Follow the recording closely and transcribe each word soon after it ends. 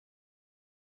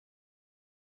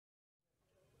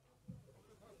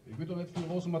will da nicht viel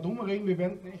groß und dumm reden, wir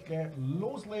werden nicht gleich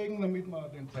loslegen, damit wir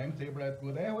den Timetable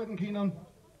gut einhalten können.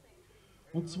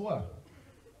 Und zwar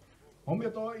haben wir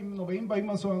da im November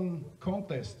immer so einen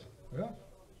Contest. Ja,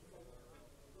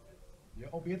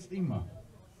 ab jetzt immer.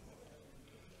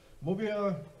 Wo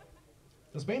wir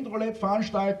das Bandroulette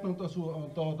veranstalten und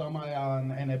da mal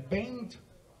eine Band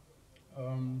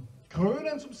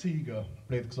krönen zum Sieger,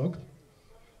 blöd gesagt.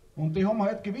 Und die haben wir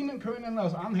heute gewinnen können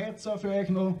als Anheizer für euch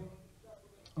noch.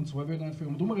 Und zwar wird nicht viel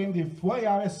reden, die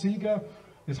Vorjahressieger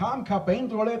des HMK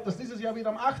Bandroulette, das dieses Jahr wieder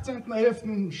am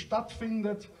 18.11.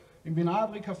 stattfindet im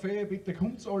Vinadri Café. Bitte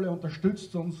kommt alle,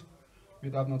 unterstützt uns,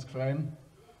 wir würden uns freuen.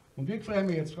 Und wir freuen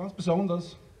mich jetzt ganz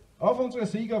besonders auf unsere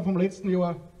Sieger vom letzten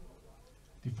Jahr,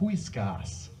 die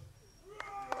VuiSkas.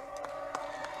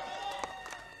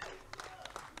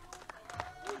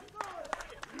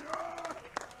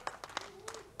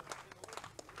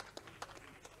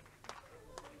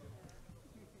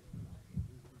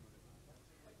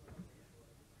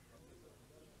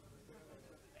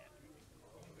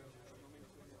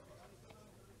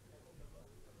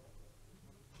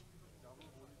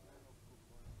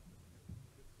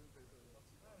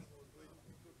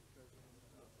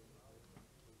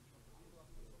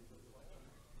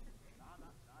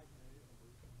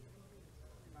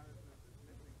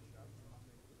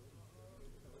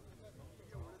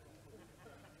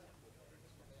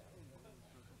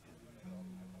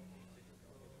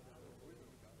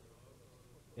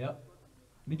 Ja,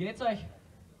 wie geht's euch?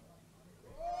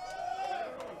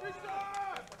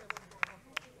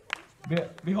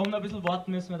 Wir haben noch ein bisschen warten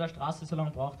müssen, weil der Straße so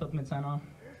lange gebraucht hat mit seiner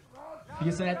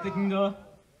vierseitigen da.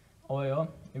 Aber ja,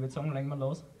 ich würde sagen, legen wir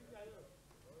los.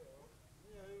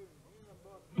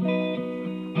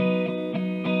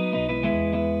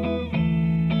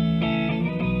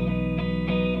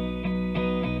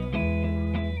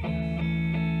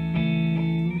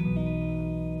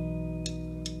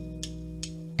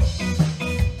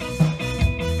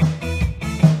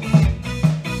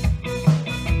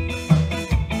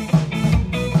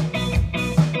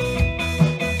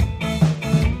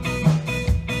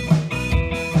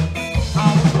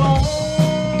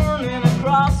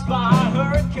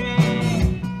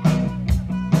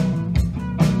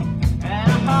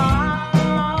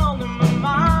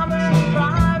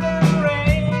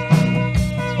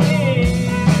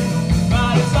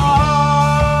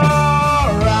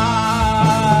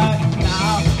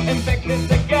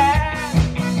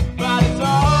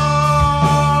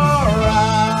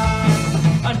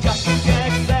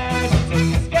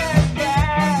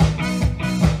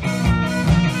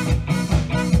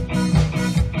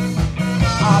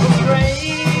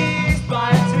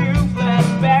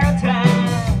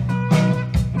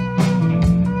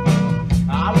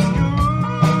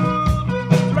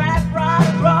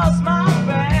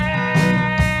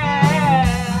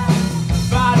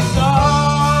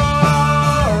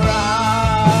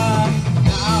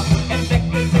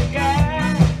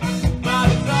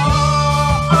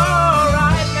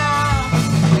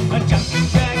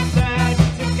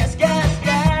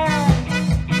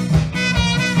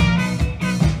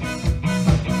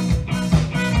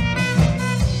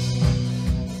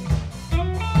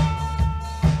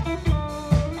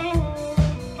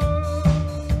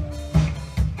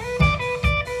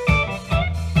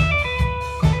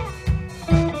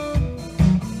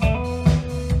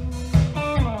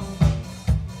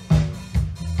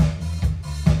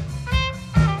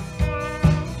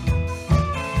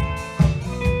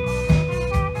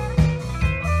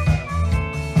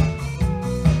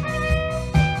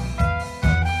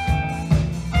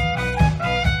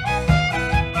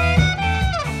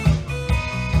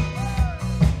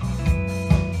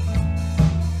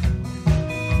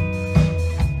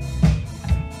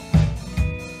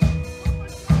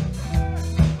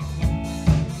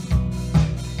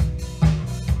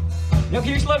 Ja,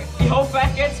 Kirchschlag, ich hoffe,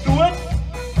 euch geht's gut.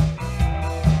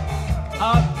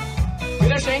 Wie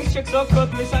der Schenk schon gesagt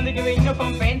hat, wir sind die Gewinner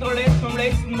vom Bandroulette vom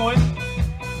letzten Mal.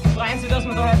 Freuen sich, dass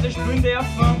wir da heute spielen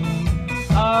dürfen.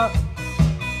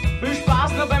 Viel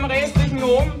Spaß noch beim restlichen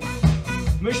Abend.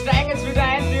 Wir steigen jetzt wieder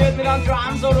ein mit einem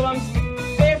Drum-Solo am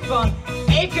Stefan,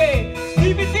 a.k.a.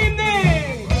 Zig-Video.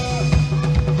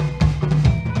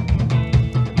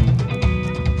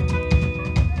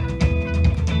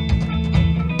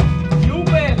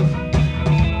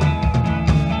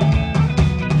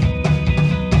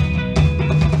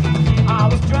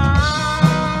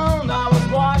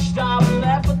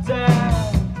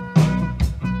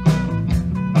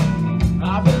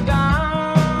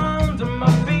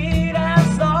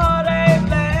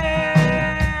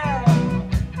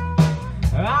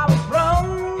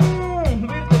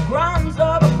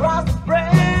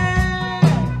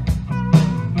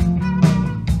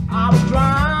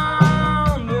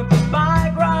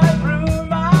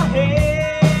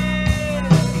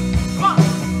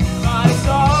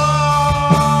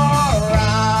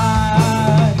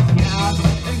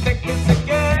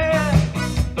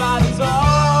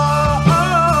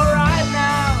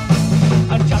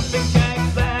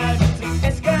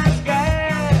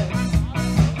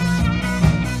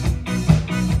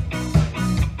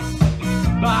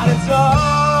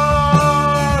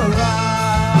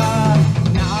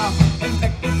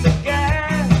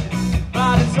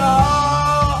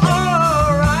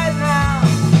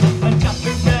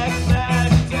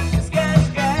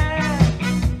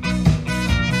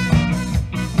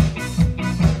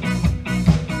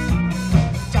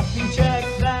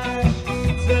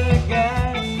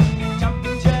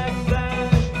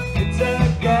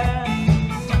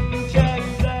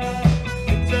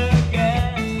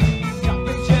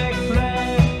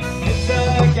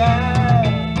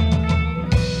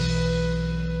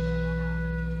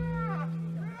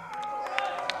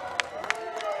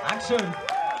 Dankeschön.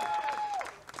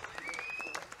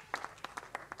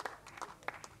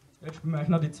 Jetzt spielen wir euch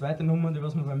noch die zweite Nummer, die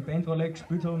was wir beim Bandroulette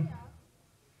gespielt haben.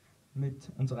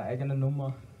 Mit unserer eigenen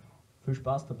Nummer. Viel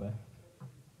Spaß dabei.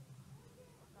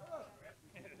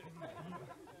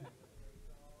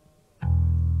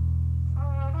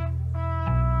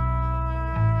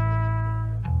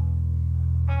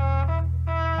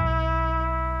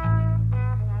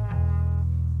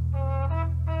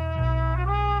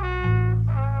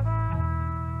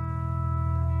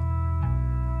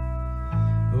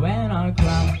 When I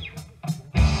climb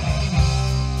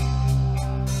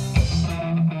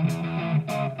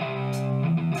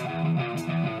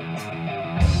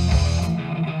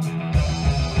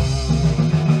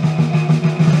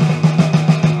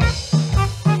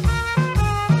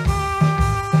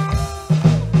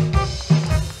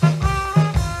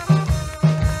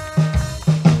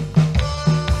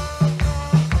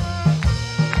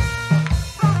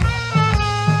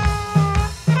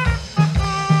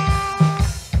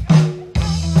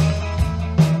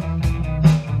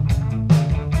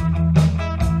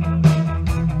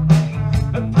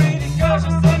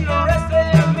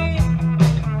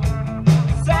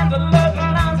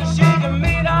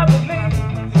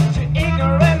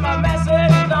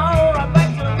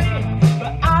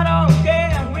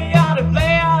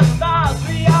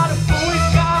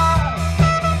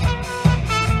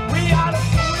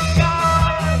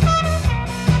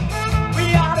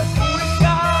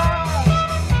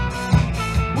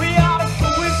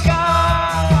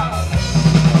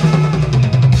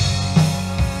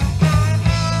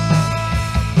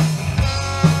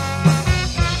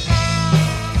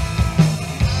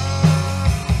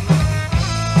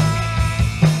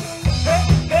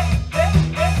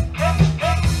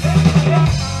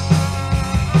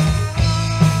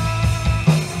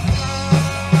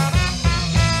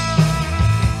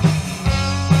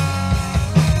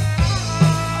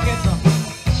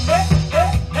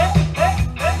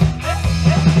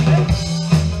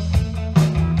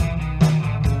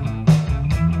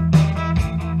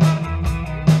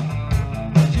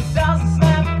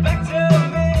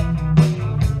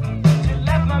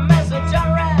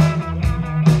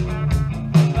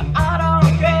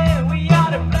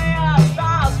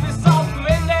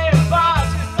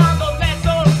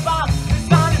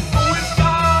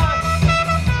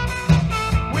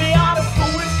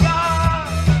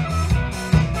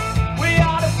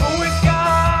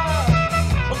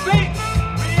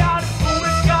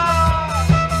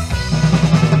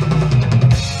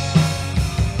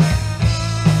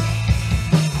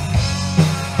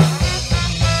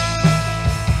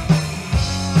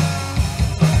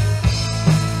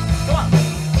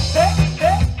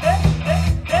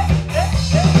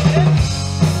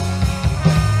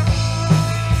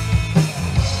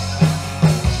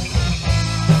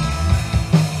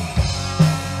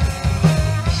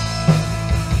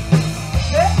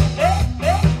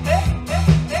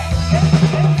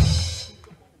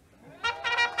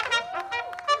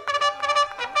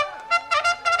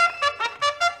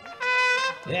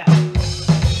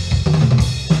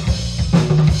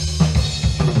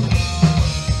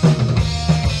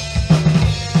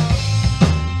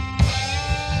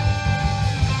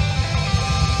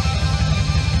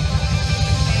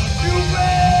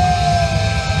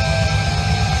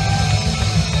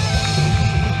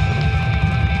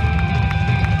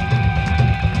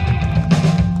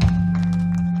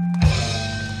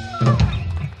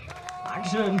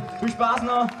Dankeschön. Viel Spaß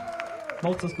noch.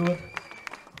 Macht's es gut.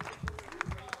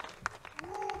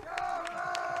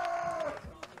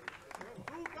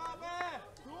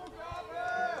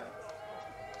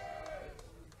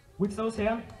 Willst du was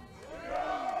hören?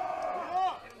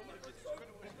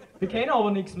 Wir kennen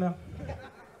aber nichts mehr.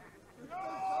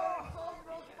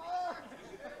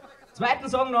 Zweiten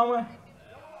Song nochmal.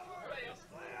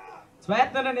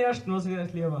 Zweiten oder den ersten, was ich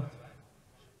euch lieber.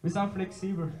 Wir sind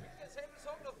flexibel.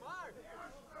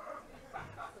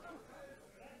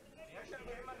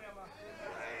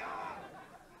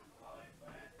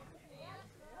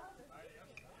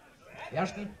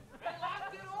 Ersten.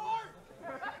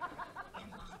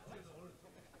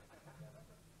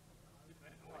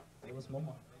 Ja, was machen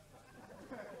wir?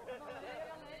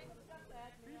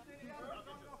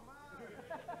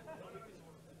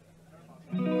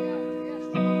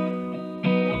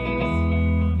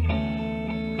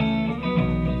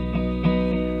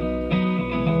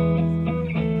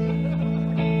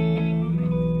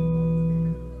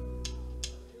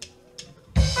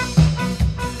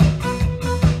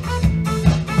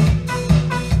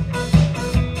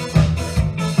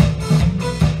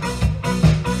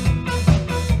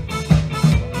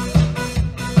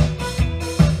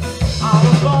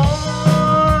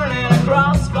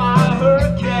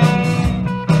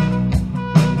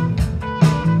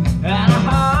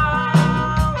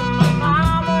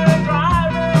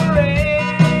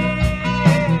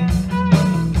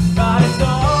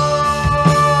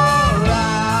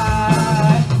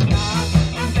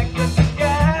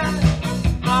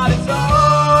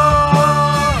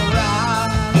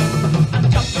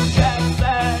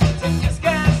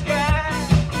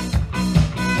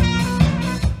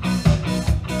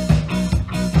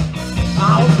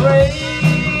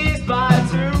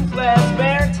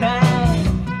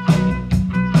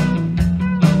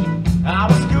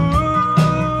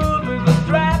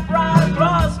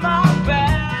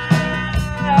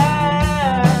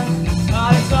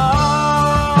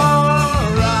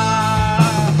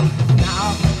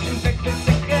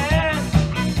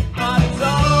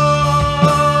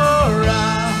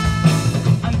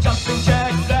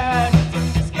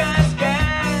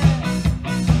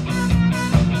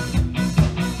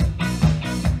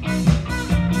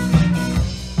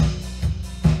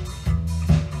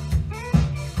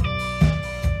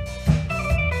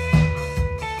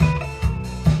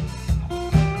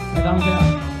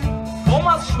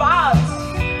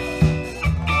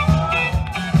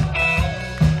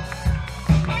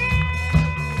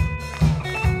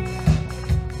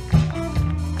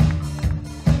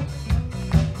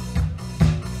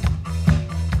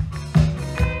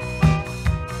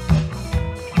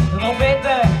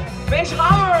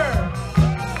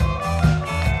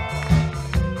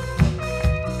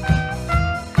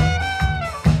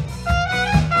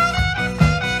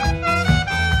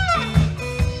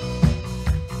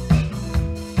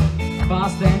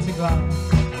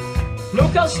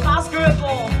 Straßgürtel.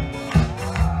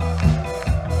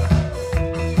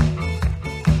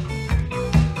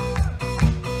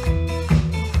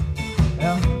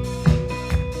 Ja.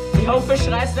 Ich hoffe, es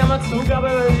schreist nicht mehr zu, aber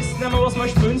wir wissen nicht mehr, was wir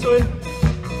spielen sollen.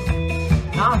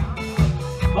 Na,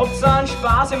 habt einen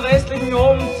Spaß im restlichen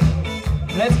Abend.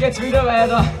 Und jetzt geht's wieder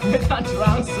weiter mit einem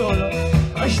Drum-Solo.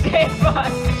 Und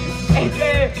Stefan,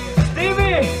 Ecke,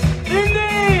 Stevie,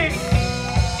 Indy!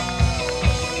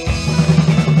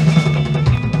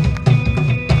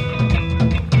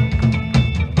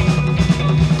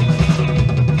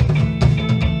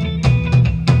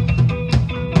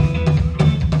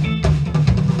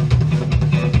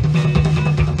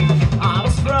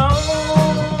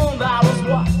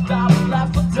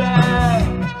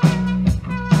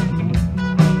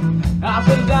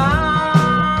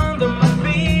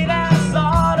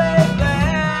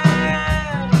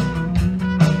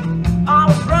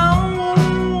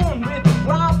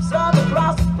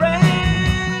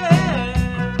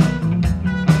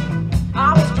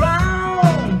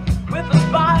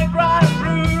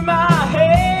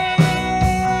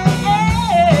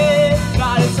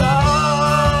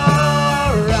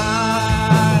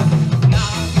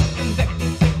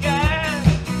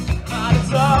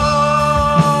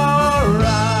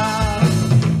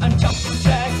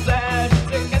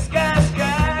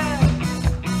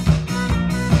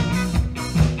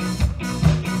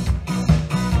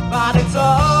 But it's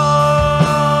alright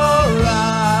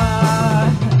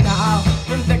now,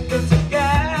 convicted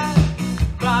again.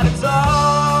 But it's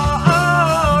alright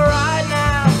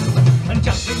now, and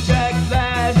jumping jack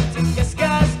flash,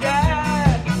 VuiSkas,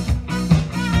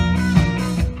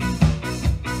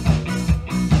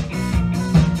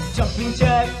 jumping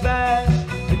jack flash,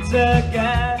 it's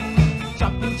again.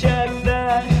 Jumping jack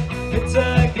flash, it's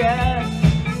again.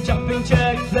 Jumping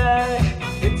jack flash,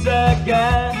 it's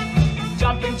again.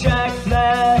 Jumping jack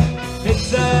flash.